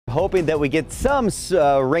Hoping that we get some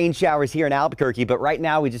rain showers here in Albuquerque, but right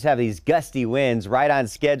now we just have these gusty winds right on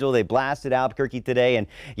schedule. They blasted Albuquerque today, and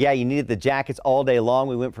yeah, you needed the jackets all day long.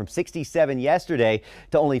 We went from 67 yesterday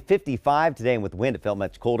to only 55 today, and with wind it felt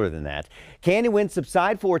much colder than that. Canyon winds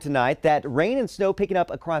subside for tonight. That rain and snow picking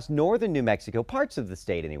up across northern New Mexico, parts of the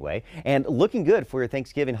state anyway, and looking good for your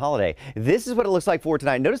Thanksgiving holiday. This is what it looks like for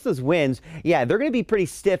tonight. Notice those winds. Yeah, they're going to be pretty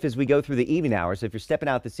stiff as we go through the evening hours. So if you're stepping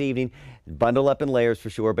out this evening, bundle up in layers for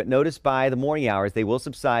sure. But notice by the morning hours, they will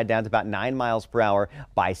subside down to about 9 miles per hour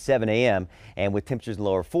by 7 a.m. And with temperatures in the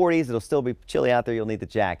lower 40s, it'll still be chilly out there. You'll need the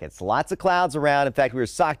jackets. Lots of clouds around. In fact, we were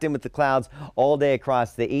socked in with the clouds all day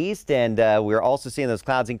across the east. And we're also seeing those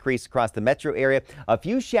clouds increase across the metro area. A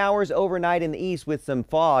few showers overnight in the east with some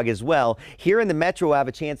fog as well. Here in the metro, we'll have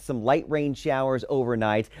a chance of some light rain showers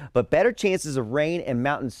overnight, but better chances of rain and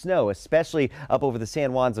mountain snow, especially up over the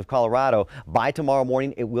San Juans of Colorado. By tomorrow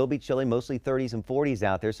morning, it will be chilly, mostly 30s and 40s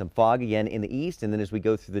out there. Some fog again in the east, and then as we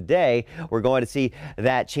go through the day, we're going to see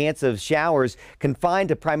that chance of showers confined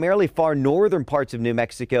to primarily far northern parts of New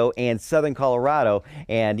Mexico and southern Colorado.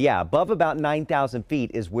 And yeah, above about 9,000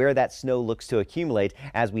 feet is where that snow looks to accumulate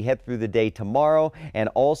as we head through the day tomorrow and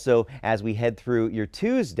also as we head through your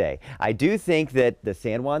Tuesday. I do think that the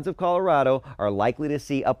San Juans of Colorado are likely to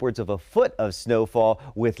see upwards of a foot of snowfall,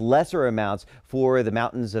 with lesser amounts for the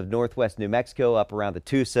mountains of northwest New Mexico up around the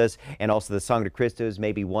Tusas and also the Sangre Cristos,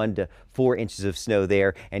 maybe 1 to 4 inches of snow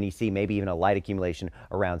there, and you see maybe even a light accumulation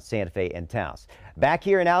around Santa Fe and Taos. Back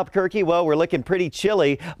here in Albuquerque, well, we're looking pretty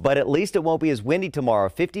chilly, but at least it won't be as windy tomorrow.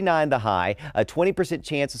 59 the high, a 20%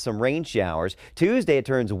 chance of some rain showers. Tuesday it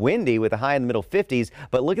turns windy with a high in the middle 50s,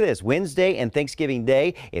 but look at this, Wednesday and Thanksgiving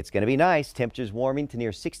Day, it's going to be nice. Temperatures warming to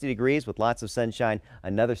near 60 degrees with lots of sunshine.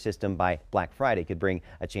 Another system by Black Friday could bring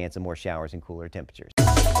a chance of more showers and cooler temperatures.